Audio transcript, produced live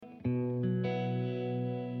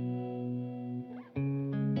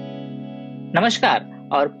नमस्कार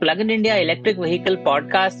और plug In India electric vehicle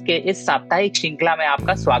podcast के इस साप्ताहिक श्रृंखला में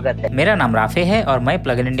आपका स्वागत है। मेरा नाम राफे है और मैं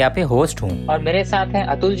प्लग इन इंडिया पे होस्ट हूँ। और मेरे साथ हैं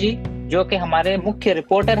अतुल जी, जो कि हमारे मुख्य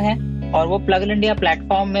रिपोर्टर हैं और वो प्लग इन इंडिया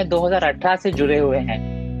प्लेटफॉर्म में 2018 से जुड़े हुए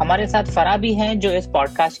हैं। हमारे साथ फरा भी हैं, जो इस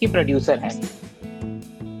पॉडकास्ट की प्रोड्यूसर हैं।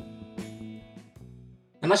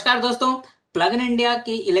 नमस्कार दोस्तों, प्लग इन इंडिया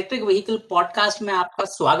की इलेक्ट्रिक व्हीकल पॉडकास्ट में आपका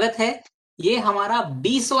स्वागत है। ये हमारा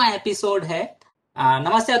 20वां एपिसोड है।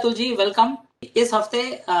 नमस्ते अतुल जी, वेलकम। इस हफ्ते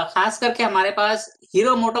खास करके हमारे पास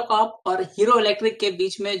हीरो मोटोकॉर्प और हीरो इलेक्ट्रिक के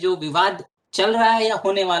बीच में जो विवाद चल रहा है या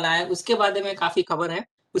होने वाला है, उसके बारे में काफी खबर है।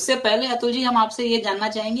 उससे पहले अतुल जी, हम आपसे ये जानना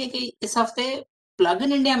चाहेंगे कि इस हफ्ते प्लग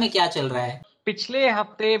इन इंडिया में क्या चल रहा है। पिछले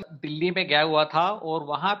हफ्ते दिल्ली में गया हुआ था और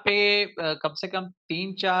वहां पे कम से कम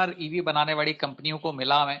 3-4 ईवी बनाने वाली कंपनियों को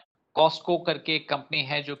मिला मैं। कॉस्टको करके एक कंपनी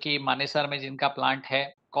है जो कि मानेसर में जिनका प्लांट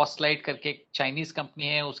है। कॉस्टलाइट करके एक चाइनीज कंपनी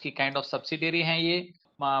है, उसकी काइंड ऑफ सब्सिडियरी है। ये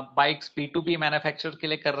बाइक्स B2B मैन्युफैक्चर के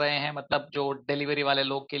लिए कर रहे हैं, मतलब जो डिलीवरी वाले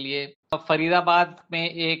लोग के लिए। फरीदाबाद में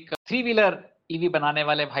एक 3 व्हीलर ईवी बनाने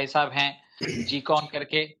वाले भाई साहब हैं, जीकॉन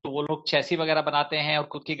करके। तो वो लोग चैसी वगैरह बनाते हैं और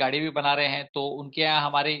खुद की गाड़ी भी बना रहे हैं। तो उनके यहाँ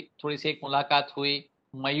हमारी थोड़ी सी एक मुलाकात हुई।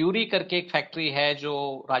 मयूरी करके एक फैक्ट्री है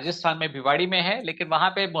जो राजस्थान में भिवाड़ी में है, लेकिन वहां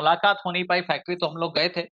पे मुलाकात हो नहीं पाई फैक्ट्री, तो हम लोग गए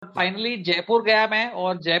थे। फाइनली जयपुर गया मैं,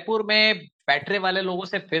 और जयपुर में बैटरी वाले लोगों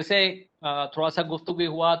से फिर से थोड़ा सा गुफ्तगू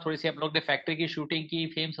हुआ। थोड़ी सी हम लोग ने फैक्ट्री की शूटिंग की,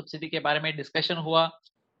 फेम सब्सिडी के बारे में डिस्कशन हुआ।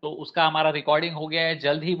 तो उसका हमारा रिकॉर्डिंग हो गया है।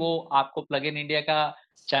 जल्द ही वो आपको प्लग इन इंडिया का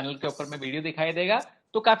चैनल के ऊपर में वीडियो दिखाई देगा।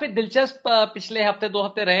 तो काफी दिलचस्प पिछले हफ्ते 2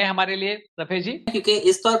 हफ्ते रहे हमारे लिए रफे जी, क्योंकि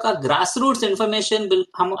इस तरह का ग्रास रूट्स इन्फॉर्मेशन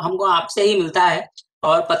हमको आपसे ही मिलता है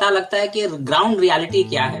और पता लगता है कि ग्राउंड रियलिटी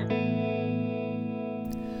क्या है।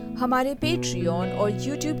 हमारे पेट्रियन और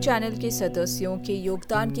यूट्यूब चैनल के सदस्यों के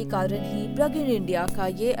योगदान के कारण ही प्लग इन इंडिया का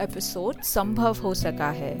ये एपिसोड संभव हो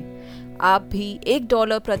सका है। आप भी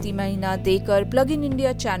 $1 प्रति महीना देकर प्लग इन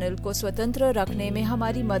इंडिया चैनल को स्वतंत्र रखने में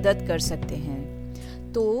हमारी मदद कर सकते हैं।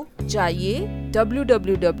 तो जाइए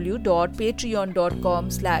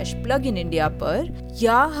www.patreon.com/pluginindia पर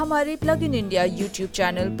या हमारे Plug In India YouTube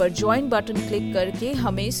channel पर ज्वाइन बटन क्लिक करके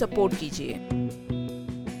हमें सपोर्ट कीजिए।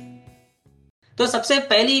 तो सबसे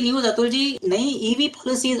पहली न्यूज अतुल जी, नई ईवी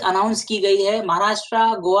पॉलिसीज अनाउंस की गई है महाराष्ट्र,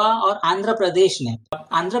 गोवा और आंध्र प्रदेश ने।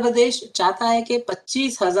 आंध्र प्रदेश चाहता है कि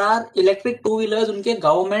 25,000 इलेक्ट्रिक 2 व्हीलर्स उनके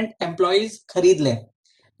गवर्नमेंट एम्प्लॉइज खरीद लें,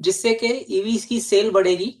 जिससे कि ईवी की सेल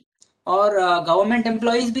बढ़ेगी और गवर्नमेंट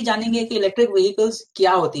एम्प्लॉइज भी जानेंगे कि इलेक्ट्रिक व्हीकल्स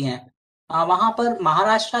क्या होती हैं। वहां पर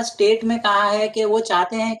महाराष्ट्र स्टेट में कहा है कि वो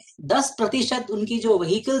चाहते हैं 10% उनकी जो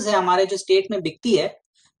व्हीकल्स है हमारे जो स्टेट में बिकती है,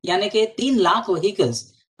 यानी कि 3 लाख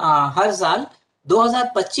व्हीकल्स हर साल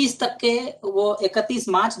 2025 तक के, वो 31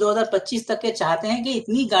 मार्च 2025 तक के चाहते हैं कि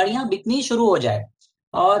इतनी गाड़ियां बिकनी शुरू हो जाए।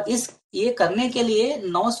 और ये करने के लिए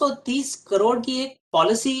 930 करोड़ की एक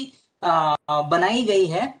पॉलिसी बनाई गई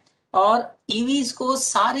है और ईवीज को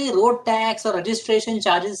सारे रोड टैक्स और रजिस्ट्रेशन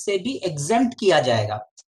चार्जेस से भी एग्जेम्प्ट किया जाएगा।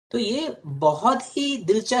 तो ये बहुत ही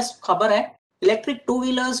दिलचस्प खबर है। इलेक्ट्रिक 2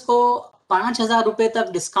 व्हीलर्स को 5,000 रुपए तक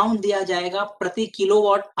डिस्काउंट दिया जाएगा प्रति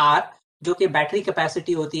किलोवाट आवर, जो कि बैटरी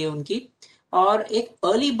कैपेसिटी होती है उनकी। और एक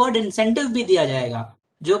अर्ली बर्ड इंसेंटिव भी दिया जाएगा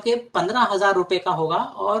जो कि 15,000 रुपए का होगा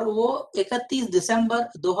और वो 31 दिसंबर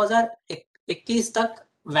 2021 तक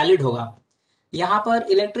वैलिड होगा। यहाँ पर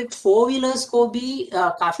इलेक्ट्रिक 4 व्हीलर्स को भी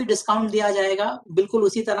काफी डिस्काउंट दिया जाएगा, बिल्कुल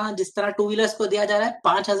उसी तरह जिस तरह 2 व्हीलर्स को दिया जा रहा है,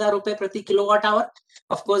 5,000 रुपए प्रति किलोवाट आवर।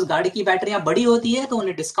 ऑफ कोर्स गाड़ी की बैटरियां बड़ी होती है तो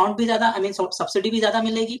उन्हें डिस्काउंट भी ज्यादा, सब्सिडी भी ज्यादा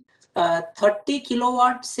मिलेगी। 30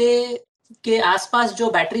 किलोवाट से के आसपास जो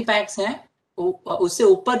बैटरी पैक्स हैं, उससे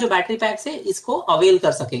ऊपर जो बैटरी पैक्स है, इसको अवेल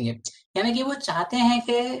कर सकेंगे। यानी कि वो चाहते हैं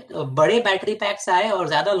कि बड़े बैटरी पैक्स आए और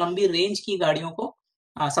ज्यादा लंबी रेंज की गाड़ियों को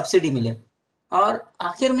सब्सिडी मिले। और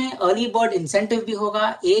आखिर में अर्ली बर्ड इंसेंटिव भी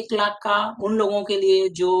होगा 1 लाख का उन लोगों के लिए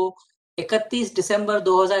जो 31 दिसंबर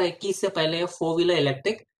 2021 से पहले 4 व्हीलर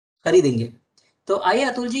इलेक्ट्रिक खरीदेंगे। तो आइए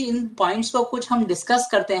अतुल जी, इन पॉइंट्स को कुछ हम डिस्कस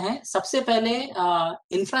करते हैं। सबसे पहले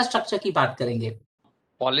इंफ्रास्ट्रक्चर की बात करेंगे।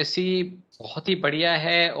 पॉलिसी बहुत ही बढ़िया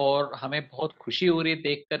है और हमें बहुत खुशी हो रही है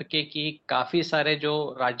देख करके कि काफी सारे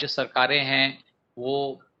जो राज्य सरकारें हैं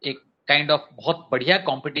वो एक काइंड ऑफ बहुत बढ़िया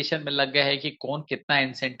कंपटीशन में लग गए हैं कि कौन कितना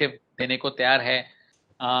इंसेंटिव देने को तैयार है।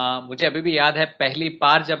 मुझे अभी भी याद है, पहली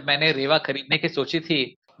बार जब मैंने रेवा खरीदने की सोची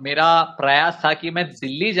थी, मेरा प्रयास था कि मैं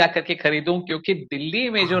दिल्ली जाकर के खरीदूं, क्योंकि दिल्ली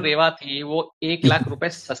में जो रेवा थी वो 1 लाख रुपए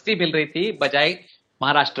सस्ती मिल रही थी बजाय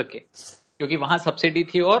महाराष्ट्र के, क्योंकि वहां सब्सिडी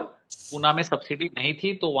थी और पूना में सब्सिडी नहीं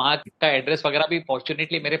थी। तो वहां का एड्रेस वगैरह भी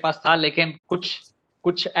फॉर्चुनेटली मेरे पास था, लेकिन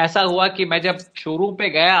कुछ ऐसा हुआ कि मैं जब शोरूम पे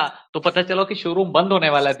गया तो पता चला कि शोरूम बंद होने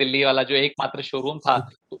वाला है, दिल्ली वाला जो एकमात्र शोरूम था।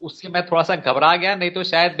 तो उससे मैं थोड़ा सा घबरा गया, नहीं तो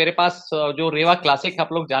शायद मेरे पास जो रेवा क्लासिक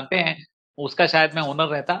आप लोग जानते हैं उसका शायद मैं ओनर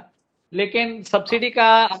रहता। लेकिन सब्सिडी का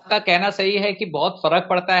आपका कहना सही है कि बहुत फर्क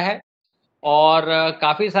पड़ता है। और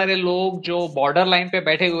काफी सारे लोग जो बॉर्डर लाइन पे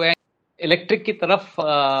बैठे हुए हैं इलेक्ट्रिक की तरफ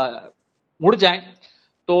मुड़ जाएं,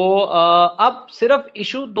 तो अब सिर्फ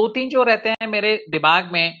इशू दो तीन जो रहते हैं मेरे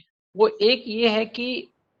दिमाग में, वो एक ये है कि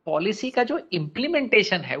पॉलिसी का जो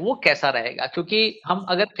इम्प्लीमेंटेशन है वो कैसा रहेगा। क्योंकि हम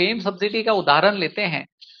अगर फेम सब्सिडी का उदाहरण लेते हैं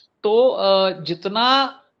तो जितना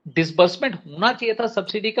डिसबर्समेंट होना चाहिए था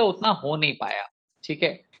सब्सिडी का उतना हो नहीं पाया। ठीक है,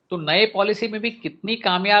 तो नए पॉलिसी में भी कितनी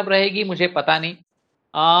कामयाब रहेगी मुझे पता नहीं।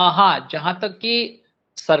 हाँ, जहां तक कि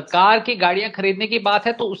सरकार की गाड़ियां खरीदने की बात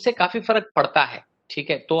है तो उससे काफी फर्क पड़ता है। ठीक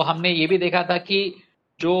है, तो हमने ये भी देखा था कि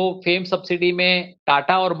जो फेम सब्सिडी में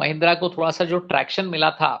टाटा और महिंद्रा को थोड़ा सा जो ट्रैक्शन मिला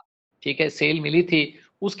था, ठीक है, सेल मिली थी,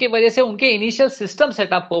 उसकी वजह से उनके इनिशियल सिस्टम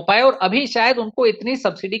सेटअप हो पाए और अभी शायद उनको इतनी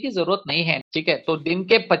सब्सिडी की जरूरत नहीं है। ठीक है, तो दिन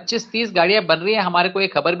के 25-30 गाड़ियां बन रही है, हमारे को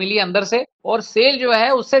एक खबर मिली है अंदर से, और सेल जो है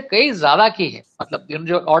उससे कई ज्यादा की है। मतलब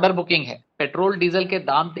जो ऑर्डर बुकिंग है, पेट्रोल डीजल के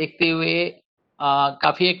दाम देखते हुए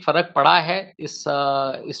काफी एक फर्क पड़ा है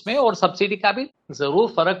इसमें, और सब्सिडी का भी जरूर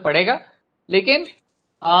फर्क पड़ेगा। लेकिन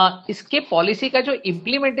इसके पॉलिसी का जो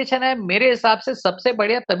इम्प्लीमेंटेशन है मेरे हिसाब से सबसे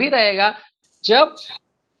बढ़िया तभी रहेगा जब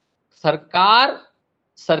सरकार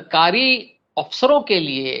सरकारी अफसरों के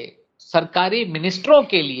लिए, सरकारी मिनिस्टरों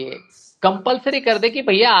के लिए कंपलसरी कर दे कि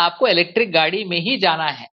भैया आपको इलेक्ट्रिक गाड़ी में ही जाना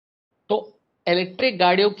है। तो इलेक्ट्रिक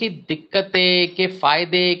गाड़ियों की दिक्कतें के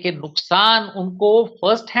फायदे के नुकसान उनको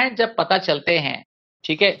फर्स्ट हैंड जब पता चलते हैं,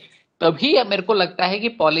 ठीक है, तभी मेरे को लगता है कि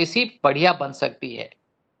पॉलिसी बढ़िया बन सकती है।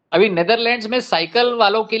 अभी नेदरलैंड्स में साइकिल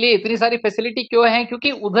वालों के लिए इतनी सारी फैसिलिटी क्यों है?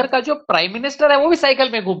 क्योंकि उधर का जो प्राइम मिनिस्टर है वो भी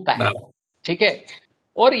साइकिल में घूमता है। ठीक है,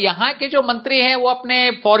 और यहाँ के जो मंत्री हैं वो अपने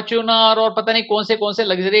फॉर्च्यूनर और पता नहीं कौन से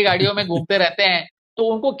लग्जरी गाड़ियों में घूमते रहते हैं। तो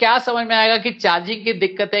उनको क्या समझ में आएगा कि चार्जिंग की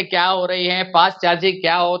दिक्कतें क्या हो रही हैं, फास्ट चार्जिंग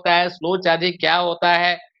क्या होता है, स्लो चार्जिंग क्या होता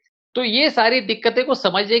है। तो ये सारी दिक्कतें को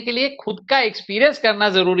समझने के लिए खुद का एक्सपीरियंस करना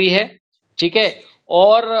जरूरी है। ठीक है,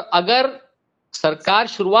 और अगर सरकार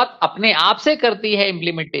शुरुआत अपने आप से करती है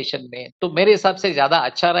इम्प्लीमेंटेशन में तो मेरे हिसाब से ज्यादा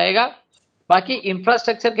अच्छा रहेगा। बाकी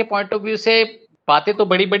इंफ्रास्ट्रक्चर के पॉइंट ऑफ व्यू से बातें तो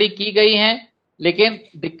बड़ी बड़ी की गई हैं, लेकिन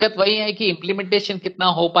दिक्कत वही है कि इम्प्लीमेंटेशन कितना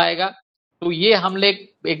हो पाएगा। तो ये हम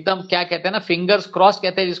लोग एकदम क्या कहते हैं ना, फिंगर्स क्रॉस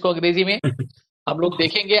कहते हैं जिसको अंग्रेजी में, हम लोग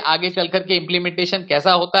देखेंगे आगे चल करके इम्प्लीमेंटेशन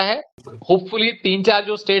कैसा होता है। होपफुली 3-4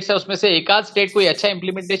 जो स्टेट्स है उसमें से एक आध स्टेट कोई अच्छा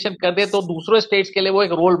इम्प्लीमेंटेशन कर दे तो दूसरे स्टेट्स के लिए वो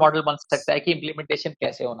एक रोल मॉडल बन सकता है कि इम्प्लीमेंटेशन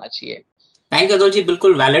कैसे होना चाहिए। थैंक यू अतुल जी,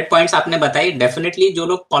 बिल्कुल वैलिड पॉइंट्स आपने बताई। डेफिनेटली जो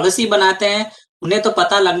लोग पॉलिसी बनाते हैं उन्हें तो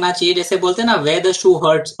पता लगना चाहिए, जैसे बोलते हैं ना, वेयर द शू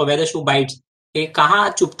हर्ट्स और वेयर द शू बाइट्स, ये कहाँ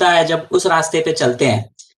चुभता है जब उस रास्ते पे चलते हैं।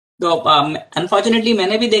 तो अनफॉर्चुनेटली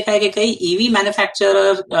मैंने भी देखा है कि कई ईवी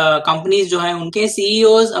मैन्युफैक्चरर कंपनीज जो हैं उनके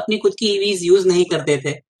सीईओज अपनी खुद की ईवीज यूज नहीं करते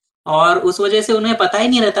थे, और उस वजह से उन्हें पता ही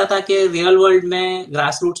नहीं रहता था कि रियल वर्ल्ड में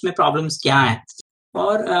ग्रास रूट्स में प्रॉब्लम्स क्या हैं।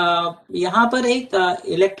 और यहाँ पर एक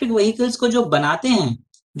इलेक्ट्रिक व्हीकल्स को जो बनाते हैं,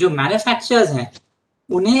 जो मैन्युफैक्चरर्स हैं,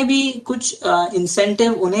 उन्हें भी कुछ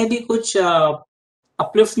इंसेंटिव, उन्हें भी कुछ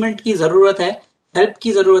अपलिफ्टमेंट की जरूरत है, हेल्प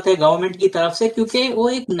की जरूरत है गवर्नमेंट की तरफ से, क्योंकि वो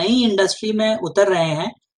एक नई इंडस्ट्री में उतर रहे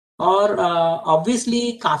हैं। और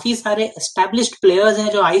ऑब्वियसली काफी सारे एस्टैब्लिश्ड प्लेयर्स हैं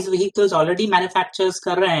जो आइस व्हीकल्स ऑलरेडी मैन्युफैक्चर्स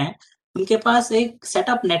कर रहे हैं, उनके पास एक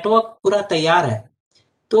सेटअप नेटवर्क पूरा तैयार है।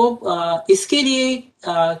 तो इसके लिए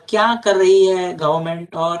क्या कर रही है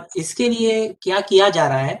गवर्नमेंट और इसके लिए क्या किया जा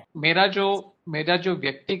रहा है? मेरा जो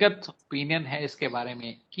व्यक्तिगत ओपिनियन है इसके बारे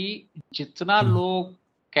में कि जितना लोग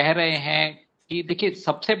कह रहे हैं कि देखिए,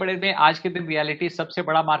 सबसे बड़े में आज के दिन रियलिटी सबसे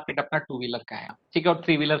बड़ा मार्केट अपना 2 व्हीलर का है। ठीक है, और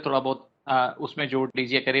 3 व्हीलर थोड़ा बहुत उसमें जोड़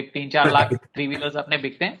लीजिए, करीब 3-4 लाख 3 व्हीलर्स अपने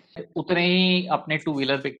बिकते हैं, उतने ही अपने 2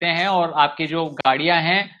 व्हीलर बिकते हैं। और आपकी जो गाड़ियां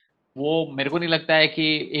हैं वो मेरे को नहीं लगता है कि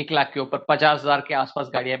 1 लाख के ऊपर 50,000 के आसपास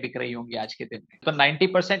गाड़ियां बिक रही होंगी आज के दिन में। तो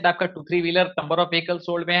 90% आपका 2-3 wheeler number of vehicle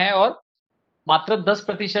sold में है, और मात्र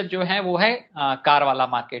 10% जो है वो है कार वाला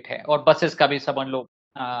मार्केट है, और बसेस का भी समझ लो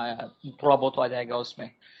थोड़ा बहुत आ जाएगा उसमें।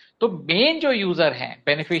 तो मेन जो यूजर हैं,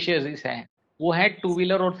 बेनिफिशियरीज हैं, वो है 2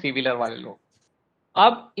 व्हीलर और 3 व्हीलर वाले लोग।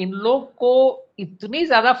 अब इन लोग को इतनी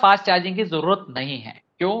ज्यादा फास्ट चार्जिंग की जरूरत नहीं है।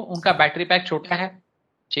 क्यों? उनका बैटरी पैक छोटा है।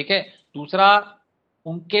 ठीक है, दूसरा,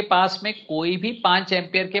 उनके पास में कोई भी 5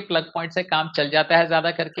 एम्पियर के प्लग पॉइंट से काम चल जाता है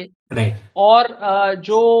ज्यादा करके। और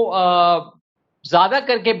जो ज्यादा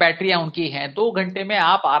करके बैटरियां उनकी हैं, 2 घंटे में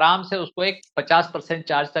आप आराम से उसको एक 50%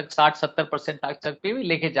 चार्ज तक, 60-70% तक भी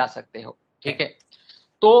लेके जा सकते हो। ठीक है,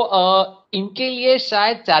 तो इनके लिए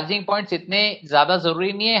शायद चार्जिंग पॉइंट्स इतने ज्यादा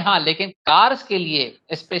जरूरी नहीं है। हाँ, लेकिन कार्स के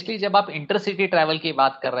लिए स्पेशली जब आप इंटरसिटी ट्रैवल की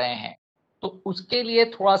बात कर रहे हैं तो उसके लिए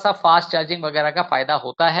थोड़ा सा फास्ट चार्जिंग वगैरह का फायदा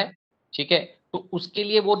होता है। ठीक है, तो उसके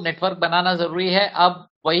लिए वो नेटवर्क बनाना जरूरी है। अब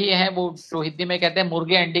वही है वो जो हिंदी में कहते हैं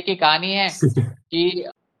मुर्गे अंडे की कहानी है कि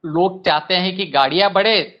लोग चाहते हैं कि गाड़ियां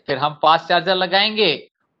बढ़े, फिर हम फास्ट चार्जर लगाएंगे,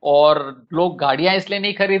 और लोग गाड़ियां इसलिए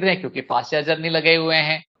नहीं खरीद रहे हैं क्योंकि फास्ट चार्जर नहीं लगे हुए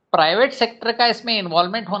हैं। प्राइवेट सेक्टर का इसमें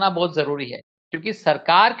इन्वॉल्वमेंट होना बहुत जरूरी है, क्योंकि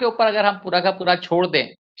सरकार के ऊपर अगर हम पूरा का पूरा छोड़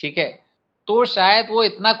दें, ठीक है, तो शायद वो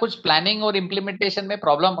इतना कुछ प्लानिंग और इम्प्लीमेंटेशन में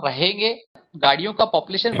प्रॉब्लम रहेंगे। गाड़ियों का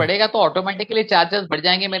पॉपुलेशन बढ़ेगा तो ऑटोमेटिकली चार्जर्स बढ़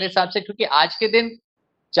जाएंगे मेरे हिसाब से, क्योंकि आज के दिन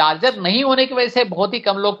चार्जर नहीं होने की वजह से बहुत ही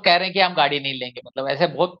कम लोग कह रहे हैं कि हम गाड़ी नहीं लेंगे। मतलब ऐसे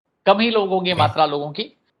बहुत कम ही लोगों की मात्रा लोगों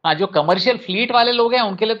की। हाँ, जो कमर्शियल फ्लीट वाले लोग हैं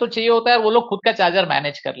उनके लिए तो चाहिए होता है, वो लोग खुद का चार्जर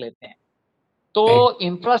मैनेज कर लेते हैं। तो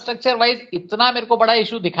इंफ्रास्ट्रक्चर वाइज इतना मेरे को बड़ा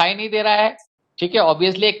इशू दिखाई नहीं दे रहा है। ठीक है,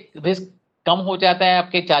 ऑब्वियसली एक रिस्क कम हो जाता है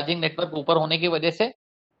आपके चार्जिंग नेटवर्क ऊपर होने की वजह से,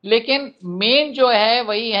 लेकिन मेन जो है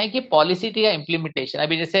वही है कि पॉलिसी का इम्प्लीमेंटेशन।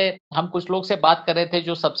 अभी जैसे हम कुछ लोग से बात कर रहे थे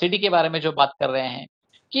जो सब्सिडी के बारे में जो बात कर रहे हैं,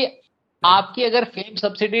 कि आपकी अगर फेम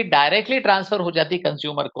सब्सिडी डायरेक्टली ट्रांसफर हो जाती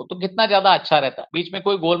कंज्यूमर को तो कितना ज्यादा अच्छा रहता, बीच में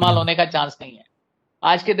कोई गोलमाल होने का चांस नहीं है।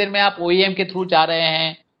 आज के दिन में आप ओईएम के थ्रू जा रहे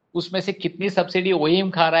हैं, उसमें से कितनी सब्सिडी ओईएम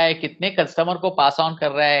खा रहा है, कितने कस्टमर को पास ऑन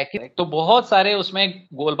कर रहा है, तो बहुत सारे उसमें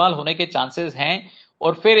गोलमाल होने के चांसेस हैं।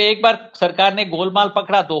 और फिर एक बार सरकार ने गोलमाल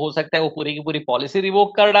पकड़ा तो हो सकता है वो पूरी की पूरी पॉलिसी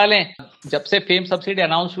रिवोक कर डालें। जब से फेम सब्सिडी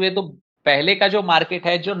अनाउंस हुए तो पहले का जो मार्केट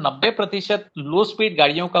है जो 90% लो स्पीड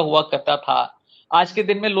गाड़ियों का हुआ करता था, आज के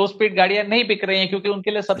दिन में लो स्पीड गाड़ियां नहीं बिक रही हैं क्योंकि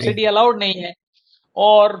उनके लिए सब्सिडी अलाउड नहीं है।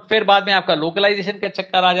 और फिर बाद में आपका लोकलाइजेशन का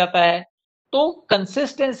चक्कर आ जाता है। तो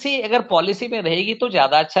कंसिस्टेंसी अगर पॉलिसी में रहेगी तो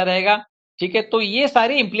ज्यादा अच्छा रहेगा। ठीक है, तो ये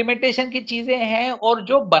सारी इम्प्लीमेंटेशन की चीजें हैं, और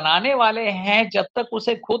जो बनाने वाले हैं जब तक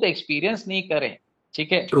उसे खुद एक्सपीरियंस नहीं करें,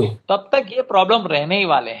 ठीक है, तब तक ये प्रॉब्लम रहने ही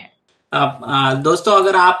वाले हैं। दोस्तों,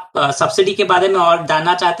 अगर आप सब्सिडी के बारे में और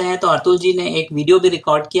जानना चाहते हैं तो अतुल जी ने एक वीडियो भी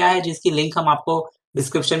रिकॉर्ड किया है जिसकी लिंक हम आपको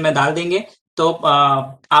डिस्क्रिप्शन में डाल देंगे, तो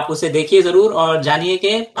आप उसे देखिए जरूर और जानिए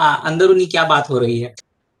कि अंदरूनी क्या बात हो रही है।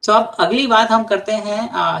 तो अब अगली बात हम करते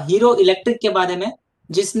हैं हीरो इलेक्ट्रिक के बारे में,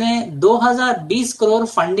 जिसने 2020 करोड़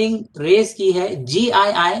फंडिंग रेज की है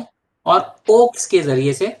GII और ओक्स के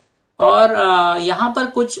जरिए से। और यहाँ पर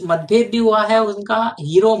कुछ मतभेद भी हुआ है उनका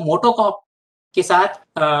हीरो मोटोकॉर्प के साथ,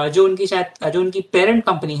 जो उनकी पेरेंट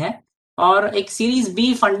कंपनी है। और एक सीरीज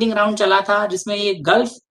बी फंडिंग राउंड चला था जिसमें ये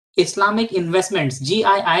गल्फ इस्लामिक इन्वेस्टमेंट्स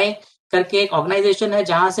GII करके एक ऑर्गेनाइजेशन है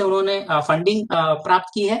जहां से उन्होंने फंडिंग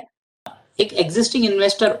प्राप्त की है। एक एग्जिस्टिंग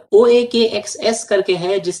इन्वेस्टर OAKXS करके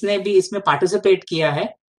है जिसने भी इसमें पार्टिसिपेट किया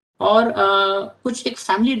है। और कुछ एक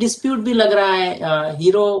फैमिली डिस्प्यूट भी लग रहा है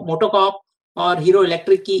हीरो मोटोकॉर्प और हीरो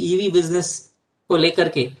इलेक्ट्रिक की ईवी बिजनेस को लेकर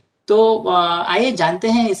के। तो आइए जानते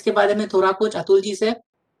हैं इसके बारे में थोड़ा कुछ अतुल जी से।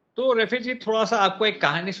 तो रफी जी, थोड़ा सा आपको एक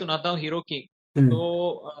कहानी सुनाता हूँ हीरो की।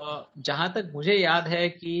 तो जहां तक मुझे याद है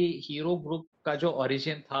कि हीरो ग्रुप का जो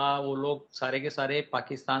ओरिजिन था, वो लोग सारे के सारे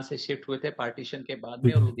पाकिस्तान से शिफ्ट हुए थे पार्टीशन के बाद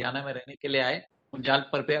में, और लुधियाना में रहने के लिए आए, मुंजाल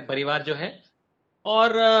परिवार जो है।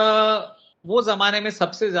 और वो जमाने में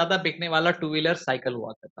सबसे ज्यादा बिकने वाला टू व्हीलर साइकिल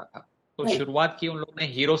हुआ करता था। तो शुरुआत की उन लोगों ने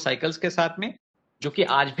हीरो साइकिल्स के साथ में, जो कि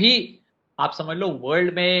आज भी आप समझ लो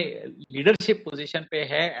वर्ल्ड में लीडरशिप पोजीशन पे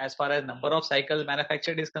है as far as number of cycle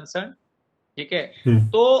manufactured is concern. ठीक है,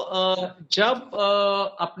 तो जब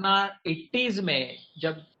अपना 80s में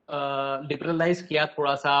जब लिबरलाइज किया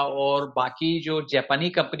थोड़ा सा, और बाकी जो जापानी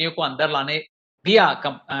कंपनियों को अंदर लाने दिया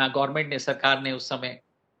गवर्नमेंट ने, सरकार ने उस समय,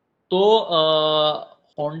 तो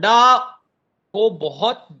होंडा को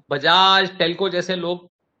बहुत बजाज टेल्को जैसे लोग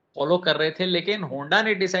फॉलो कर रहे थे, लेकिन होंडा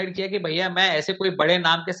ने डिसाइड किया कि भैया मैं ऐसे कोई बड़े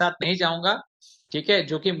नाम के साथ नहीं जाऊंगा, ठीक है,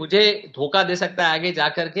 जो कि मुझे धोखा दे सकता है आगे जा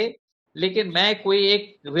करके, लेकिन मैं कोई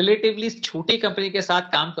एक रिलेटिवली छोटी कंपनी के साथ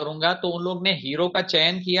काम करूंगा। तो उन लोग ने हीरो का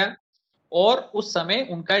चयन किया, और उस समय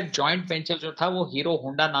उनका जॉइंट वेंचर जो था वो हीरो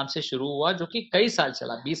होंडा नाम से शुरू हुआ, जो कि कई साल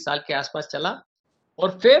चला, 20 साल के आसपास चला।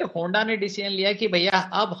 और फिर होंडा ने डिसीजन लिया कि भैया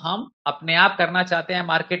अब हम अपने आप करना चाहते हैं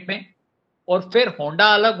मार्केट में, और फिर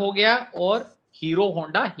होंडा अलग हो गया और हीरो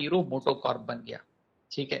होंडा हीरो मोटोकॉर्प बन गया।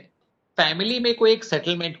 ठीक है, फैमिली में कोई एक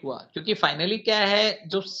सेटलमेंट हुआ, क्योंकि फाइनली क्या है,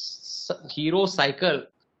 जो हीरो साइकिल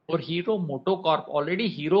और हीरो मोटोकॉर्प ऑलरेडी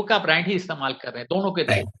हीरो का ब्रांड ही इस्तेमाल कर रहे हैं दोनों के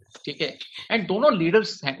दोनों। ठीक है, एंड दोनों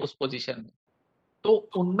लीडर्स हैं उस पोजीशन में। तो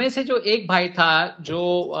उनमें से जो एक भाई था,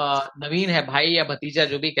 जो नवीन है, भाई या भतीजा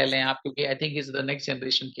जो भी कह लें आप, क्योंकि I think is the next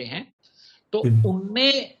generation के हैं, तो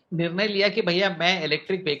उनने निर्णय लिया कि भैया मैं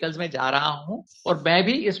इलेक्ट्रिक व्हीकल्स में जा रहा हूं, और मैं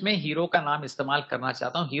भी इसमें हीरो का नाम इस्तेमाल करना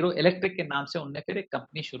चाहता हूं। हीरो इलेक्ट्रिक के नाम से उनने फिर एक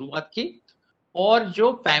कंपनी शुरुआत की, और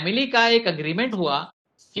जो फैमिली का एक अग्रीमेंट हुआ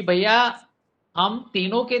कि भैया हम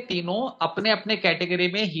तीनों के तीनों अपने अपने कैटेगरी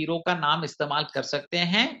में हीरो का नाम इस्तेमाल कर सकते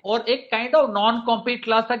हैं, और एक kind of non compete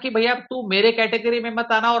clause था कि भैया तू मेरे कैटेगरी में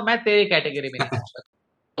मत आना और मैं तेरे कैटेगरी में नहीं आ सकता।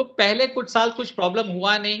 तो पहले कुछ साल कुछ प्रॉब्लम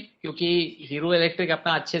हुआ नहीं, क्योंकि हीरो इलेक्ट्रिक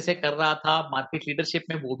अपना अच्छे से कर रहा था, मार्केट लीडरशिप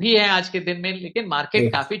में वो भी है आज के दिन में, लेकिन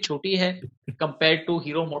मार्केट काफी छोटी है compare to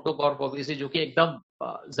Hero MotoCorp obviously, जो कि एकदम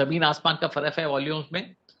जमीन आसमान का फर्क है वॉल्यूम्स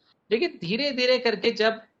में। लेकिन धीरे धीरे करके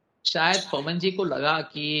जब शायद पवन जी को लगा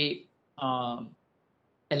कि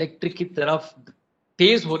इलेक्ट्रिक की तरफ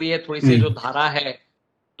तेज हो रही है थोड़ी सी जो धारा है,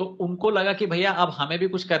 तो उनको लगा कि भैया अब हमें भी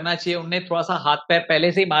कुछ करना चाहिए। उनने थोड़ा सा हाथ पैर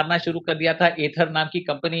पहले से ही मारना शुरू कर दिया था। एथर नाम की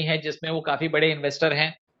कंपनी है जिसमें वो काफी बड़े इन्वेस्टर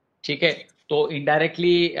हैं, ठीक है। तो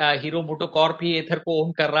इनडायरेक्टली हीरो मोटोकॉर्प ही एथर को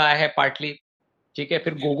ओन कर रहा है पार्टली, ठीक है।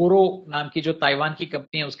 फिर गोगोरो नाम की जो ताइवान की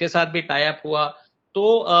कंपनी है उसके साथ भी टाई अप हुआ।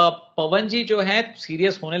 तो पवन जी जो है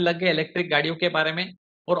सीरियस होने लग गए इलेक्ट्रिक गाड़ियों के बारे में।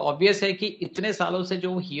 और ऑब्वियस है कि इतने सालों से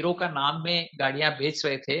जो हीरो का नाम में गाड़ियां बेच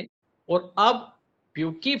रहे थे, और अब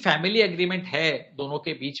क्योंकि फैमिली एग्रीमेंट है दोनों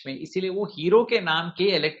के बीच में, इसीलिए वो हीरो के नाम की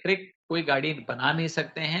इलेक्ट्रिक कोई गाड़ी बना नहीं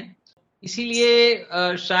सकते हैं।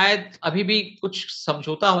 इसीलिए शायद अभी भी कुछ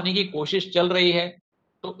समझौता होने की कोशिश चल रही है।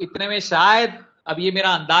 तो इतने में शायद, अब ये मेरा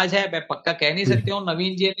अंदाज है, मैं पक्का कह नहीं सकती हूँ,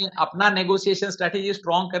 नवीन जी ने अपना नेगोशिएशन स्ट्रेटेजी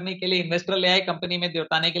स्ट्रॉन्ग करने के लिए इन्वेस्टर ले आए कंपनी में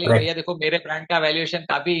बताने के लिए, भैया देखो मेरे ब्रांड का वैल्यूएशन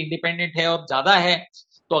काफी इंडिपेंडेंट है और ज्यादा है,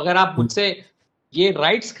 तो अगर आप मुझसे ये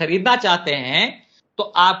राइट्स खरीदना चाहते हैं तो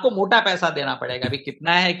आपको मोटा पैसा देना पड़ेगा। अभी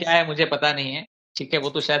कितना है क्या है मुझे पता नहीं है, ठीक है, वो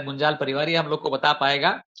तो शायद मुंजाल परिवार ही हम लोग को बता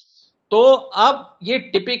पाएगा। तो अब ये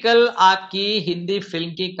टिपिकल आपकी हिंदी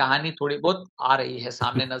फिल्म की कहानी थोड़ी बहुत आ रही है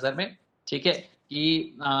सामने नजर में, ठीक है,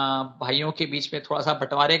 कि भाइयों के बीच में थोड़ा सा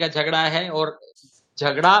बंटवारे का झगड़ा है, और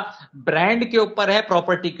झगड़ा ब्रांड के ऊपर है,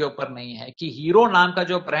 प्रॉपर्टी के ऊपर नहीं है, कि हीरो नाम का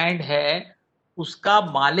जो ब्रांड है उसका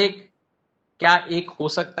मालिक क्या एक हो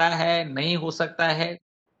सकता है, नहीं हो सकता है।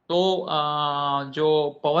 तो जो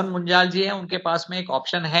पवन मुंजाल जी हैं उनके पास में एक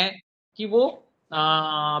ऑप्शन है कि वो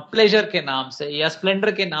प्लेजर के नाम से या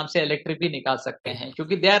स्प्लेंडर के नाम से इलेक्ट्रिक भी निकाल सकते हैं,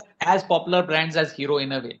 क्योंकि they are as popular brands as hero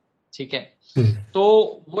इन अ वे, ठीक है। तो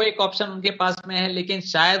वो एक ऑप्शन उनके पास में है, लेकिन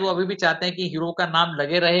शायद वो अभी भी चाहते हैं कि हीरो का नाम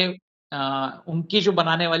लगे रहे उनकी जो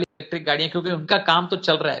बनाने वाली इलेक्ट्रिक गाड़ियां, क्योंकि उनका काम तो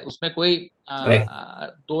चल रहा है, उसमें कोई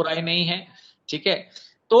दो राय नहीं है, ठीक है।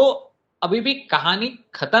 तो अभी भी कहानी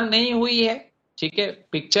खत्म नहीं हुई है, ठीक है,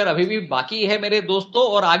 पिक्चर अभी भी बाकी है मेरे दोस्तों,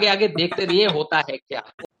 और आगे आगे देखते रहिए होता है क्या।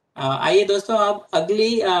 आइए दोस्तों, अब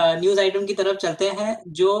अगली न्यूज आइटम की तरफ चलते हैं,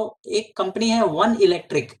 जो एक कंपनी है वन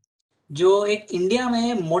इलेक्ट्रिक, जो एक इंडिया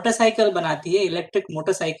में मोटरसाइकिल बनाती है, इलेक्ट्रिक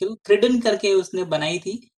मोटरसाइकिल क्रिडन करके उसने बनाई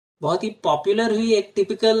थी, बहुत ही पॉपुलर हुई, एक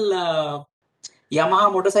टिपिकल यामाहा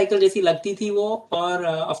मोटरसाइकिल जैसी लगती थी वो, और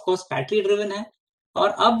ऑफ कोर्स बैटरी ड्रिवन है, और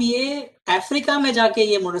अब ये अफ्रीका में जाके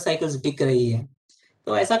ये मोटरसाइकिल्स बिक रही है।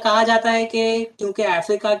 तो ऐसा कहा जाता है कि क्योंकि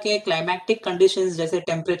अफ्रीका के क्लाइमेटिक कंडीशंस जैसे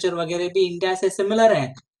टेम्परेचर वगैरह भी इंडिया से सिमिलर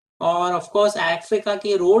हैं, और ऑफ कोर्स अफ्रीका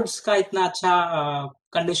के रोड्स का इतना अच्छा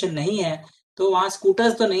कंडीशन नहीं है, तो वहाँ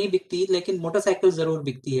स्कूटर्स तो नहीं बिकती लेकिन मोटरसाइकिल जरूर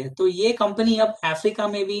बिकती है। तो ये कंपनी अब अफ्रीका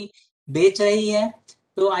में भी बेच रही है।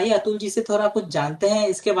 तो आइए अतुल जी से थोड़ा कुछ जानते हैं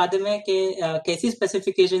इसके बारे में कि कैसी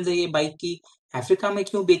स्पेसिफिकेशंस है ये बाइक की, अफ्रीका में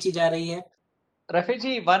क्यों बेची जा रही है। रफी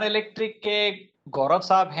जी, वन इलेक्ट्रिक के गौरव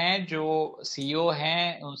साहब हैं जो सीईओ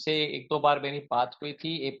हैं, उनसे एक दो बार मेरी बात हुई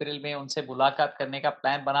थी। अप्रैल में उनसे मुलाकात करने का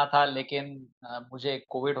प्लान बना था, लेकिन मुझे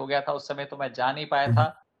कोविड हो गया था उस समय, तो मैं जा नहीं पाया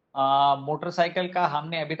था। मोटरसाइकिल का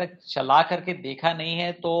हमने अभी तक चला करके देखा नहीं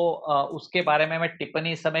है, तो उसके बारे में मैं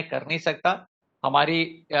टिप्पणी इस समय कर नहीं सकता। हमारी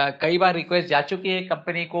कई बार रिक्वेस्ट जा चुकी है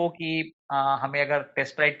कंपनी को कि हमें अगर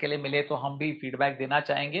टेस्ट राइड के लिए मिले तो हम भी फीडबैक देना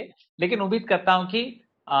चाहेंगे, लेकिन उम्मीद करता हूं कि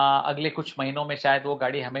अगले कुछ महीनों में शायद वो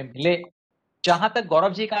गाड़ी हमें मिले। जहां तक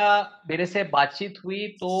गौरव जी का मेरे से बातचीत हुई,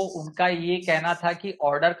 तो उनका ये कहना था कि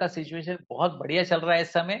ऑर्डर का सिचुएशन बहुत बढ़िया चल रहा है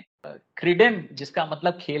इस समय। क्रीडन, जिसका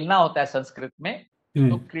मतलब खेलना होता है संस्कृत में,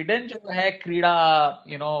 तो क्रीडन जो है क्रीड़ा,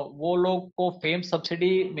 वो लोग को फेम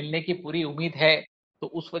सब्सिडी मिलने की पूरी उम्मीद है। तो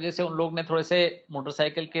उस वजह से उन लोग ने थोड़े से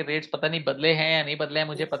मोटरसाइकिल के रेट्स पता नहीं बदले हैं या नहीं बदले हैं,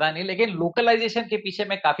 मुझे पता नहीं, लेकिन लोकलाइजेशन के पीछे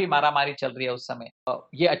में काफी मारामारी चल रही है उस समय।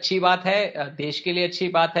 ये अच्छी बात है, देश के लिए अच्छी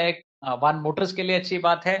बात है, वन मोटर्स के लिए अच्छी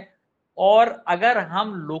बात है। और अगर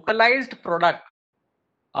हम लोकलाइज्ड प्रोडक्ट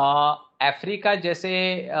अफ्रीका जैसे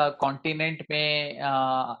कॉन्टिनेंट में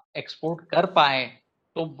एक्सपोर्ट कर पाए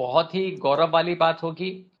तो बहुत ही गौरव वाली बात होगी।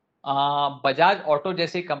 बजाज ऑटो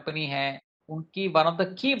जैसी कंपनी है, उनकी one of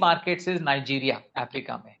the key markets is Nigeria,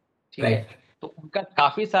 Africa में, ठीक है। तो उनका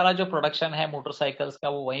काफी सारा जो प्रोडक्शन है मोटरसाइकिल्स का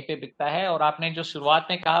वो वहीं पे बिकता है। और आपने जो शुरुआत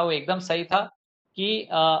में कहा वो एकदम सही था कि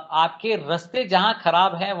आपके रास्ते जहां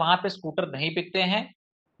खराब है वहां पे स्कूटर नहीं बिकते हैं,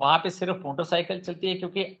 वहां पे सिर्फ मोटरसाइकिल चलती है,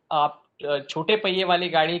 क्योंकि आप छोटे पहिए वाली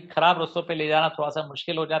गाड़ी खराब रास्तों पे ले जाना थोड़ा सा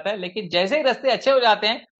मुश्किल हो जाता है। लेकिन जैसे ही रास्ते अच्छे हो जाते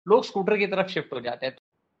हैं लोग स्कूटर की तरफ शिफ्ट हो जाते हैं,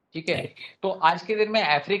 ठीक है। तो आज के दिन में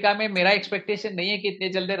अफ्रीका में मेरा एक्सपेक्टेशन नहीं है कि इतने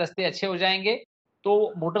जल्दी रास्ते अच्छे हो जाएंगे,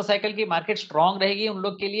 तो मोटरसाइकिल की मार्केट स्ट्रांग रहेगी उन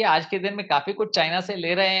लोग के लिए। आज के दिन में काफी कुछ चाइना से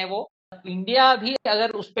ले रहे हैं वो। इंडिया भी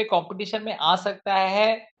अगर उस पे कंपटीशन में आ सकता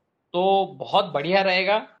है तो बहुत बढ़िया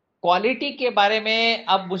रहेगा। क्वालिटी के बारे में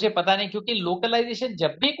अब मुझे पता नहीं, क्योंकि लोकलाइजेशन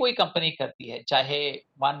जब भी कोई कंपनी करती है, चाहे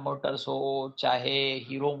वन मोटर्स हो, चाहे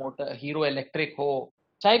हीरो इलेक्ट्रिक हो,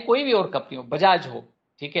 चाहे कोई भी और कंपनी हो, बजाज हो,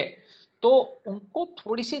 ठीक है, तो उनको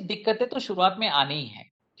थोड़ी सी दिक्कतें तो शुरुआत में आनी ही है,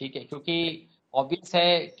 ठीक है, क्योंकि ऑब्वियस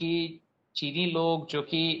है कि चीनी लोग जो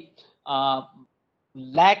कि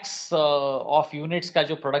लैक्स ऑफ यूनिट्स का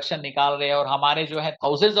जो प्रोडक्शन निकाल रहे हैं, और हमारे जो है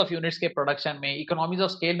थाउजेंड्स ऑफ यूनिट्स के प्रोडक्शन में इकोनॉमीज ऑफ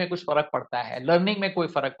स्केल में कुछ फर्क पड़ता है, लर्निंग में कोई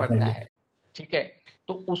फर्क पड़ता है, ठीक है,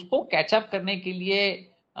 तो उसको कैचअप करने के लिए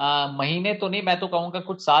महीने तो नहीं, मैं तो कहूंगा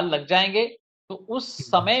कुछ साल लग जाएंगे। तो उस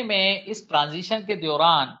समय में इस ट्रांजिशन के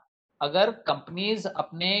दौरान अगर कंपनीज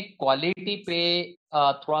अपने क्वालिटी पे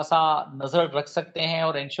थोड़ा सा नजर रख सकते हैं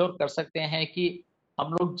और इंश्योर कर सकते हैं कि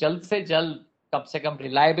हम लोग जल्द से जल्द कम से कम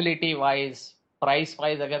रिलायबिलिटी वाइज, प्राइस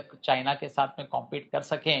वाइज अगर चाइना के साथ में कॉम्पीट कर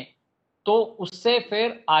सकें, तो उससे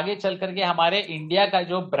फिर आगे चल करके हमारे इंडिया का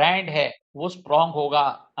जो ब्रांड है वो स्ट्रांग होगा।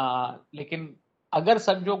 लेकिन अगर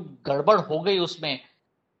सब जो गड़बड़ हो गई उसमें,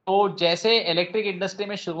 तो जैसे इलेक्ट्रिक इंडस्ट्री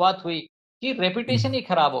में शुरुआत हुई कि रेपुटेशन ही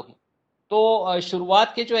खराब होगी। तो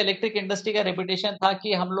शुरुआत के जो इलेक्ट्रिक इंडस्ट्री का रेपुटेशन था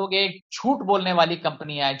कि हम लोग एक झूठ बोलने वाली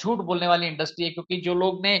कंपनी है, झूठ बोलने वाली इंडस्ट्री है, क्योंकि जो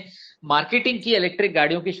लोग ने मार्केटिंग की इलेक्ट्रिक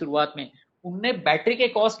गाड़ियों की शुरुआत में, उनने बैटरी के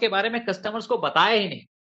कॉस्ट के बारे में कस्टमर्स को बताया ही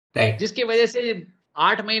नहीं, जिसकी वजह से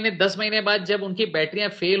 8 महीने 10 महीने बाद जब उनकी बैटरियां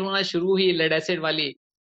फेल होना शुरू हुई लेड एसिड वाली,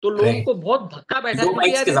 तो लोगों को बहुत धक्का बैठा, तो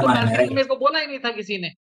मेरे को बोला ही नहीं था किसी ने।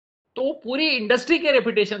 तो पूरी इंडस्ट्री के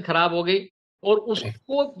रेपुटेशन खराब हो गई, और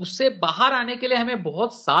उसको उससे बाहर आने के लिए हमें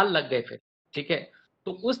बहुत साल लग गए फिर, ठीक है।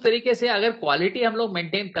 तो उस तरीके से अगर क्वालिटी हम लोग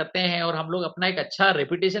मेंटेन करते हैं और हम लोग अपना एक अच्छा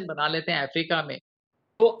रेपुटेशन बना लेते हैं अफ्रीका में,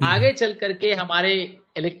 तो आगे चल करके हमारे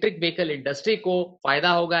इलेक्ट्रिक व्हीकल इंडस्ट्री को फायदा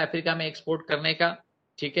होगा अफ्रीका में एक्सपोर्ट करने का,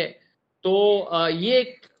 ठीक है। तो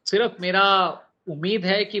ये सिर्फ मेरा उम्मीद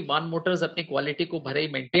है कि वन मोटर्स अपनी क्वालिटी को भले ही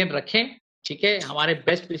मेंटेन रखें, ठीक है। हमारे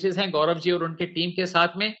बेस्ट विशेस हैं गौरव जी और उनके टीम के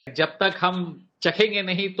साथ में। जब तक हम चखेंगे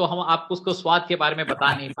नहीं तो हम आपको उसको स्वाद के बारे में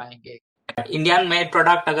बता नहीं पाएंगे। इंडियन मेड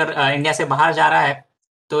प्रोडक्ट अगर इंडिया से बाहर जा रहा है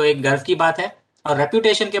तो एक गर्व की बात है। और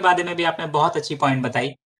रेप्यूटेशन के बारे में भी आपने बहुत अच्छी पॉइंट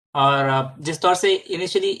बताई। और जिस दौर से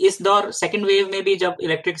इनिशियली इस दौर सेकंड वेव में भी जब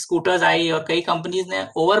इलेक्ट्रिक स्कूटर्स आई और कई कंपनीज ने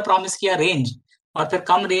ओवर प्रॉमिस किया रेंज, और फिर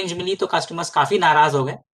कम रेंज मिली, तो कस्टमर्स काफी नाराज हो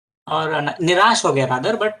गए और निराश हो गए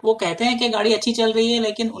रादर। बट वो कहते हैं कि गाड़ी अच्छी चल रही है,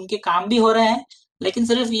 लेकिन उनके काम भी हो रहे हैं, लेकिन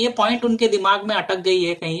सिर्फ ये पॉइंट उनके दिमाग में अटक गई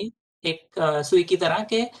है कहीं एक सुई की तरह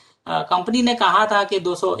के कंपनी ने कहा था कि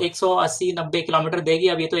 200 180 90 किलोमीटर देगी,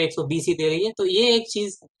 अब ये तो 120 ही दे रही है। तो ये एक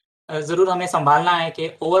चीज जरूर हमें संभालना है कि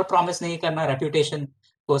ओवर प्रॉमिस नहीं करना, रेप्यूटेशन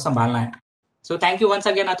को संभालना है। So thank you once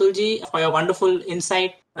again Atul ji for your wonderful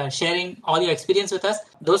insight, sharing all your experience with us.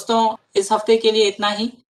 दोस्तों, इस हफ्ते के लिए इतना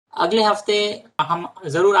ही। अगले हफ्ते हम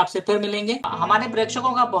जरूर आपसे फिर मिलेंगे। हमारे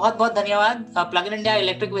प्रेक्षकों का बहुत बहुत धन्यवाद plug In India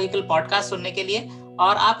electric vehicle podcast सुनने के लिए।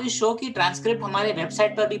 और आप इस शो की ट्रांसक्रिप्ट हमारे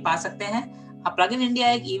वेबसाइट पर भी पा सकते हैं। प्लग इन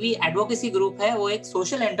इंडिया एक ईवी एडवोकेसी ग्रुप है, वो एक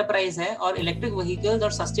सोशल एंटरप्राइज है और इलेक्ट्रिक व्हीकल्स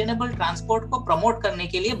और सस्टेनेबल ट्रांसपोर्ट को प्रमोट करने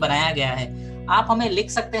के लिए बनाया गया है। आप हमें लिख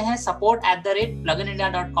सकते हैं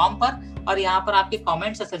support@pluginindia.com पर, और यहाँ पर आपके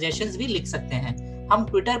कमेंट्स और सजेशंस भी लिख सकते हैं। हम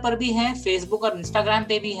ट्विटर पर भी हैं, फेसबुक और इंस्टाग्राम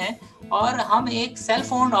पे भी हैं, और हम एक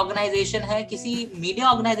सेल्फ ओन्ड ऑर्गेनाइजेशन है, किसी मीडिया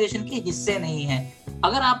ऑर्गेनाइजेशन के हिस्से नहीं है।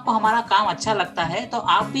 अगर आपको हमारा काम अच्छा लगता है तो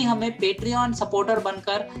आप भी हमें पेट्रियन सपोर्टर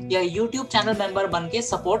बनकर या यूट्यूब चैनल मेंबर बन के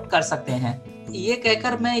सपोर्ट कर सकते हैं। ये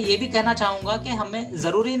कहकर मैं ये भी कहना चाहूंगा कि हमें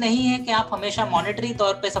जरूरी नहीं है कि आप हमेशा मॉनेटरी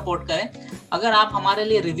तौर पे सपोर्ट करें। अगर आप हमारे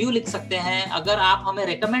लिए रिव्यू लिख सकते हैं, अगर आप हमें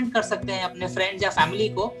रेकमेंड कर सकते हैं अपने फ्रेंड्स या फैमिली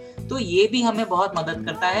को, तो ये भी हमें बहुत मदद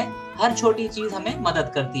करता है। हर छोटी चीज हमें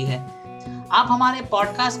मदद करती है। आप हमारे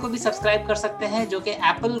पॉडकास्ट को भी सब्सक्राइब कर सकते हैं, जो कि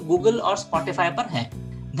एप्पल, गूगल और स्पॉटिफाई पर हैं।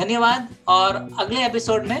 धन्यवाद, और अगले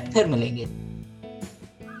एपिसोड में फिर मिलेंगे।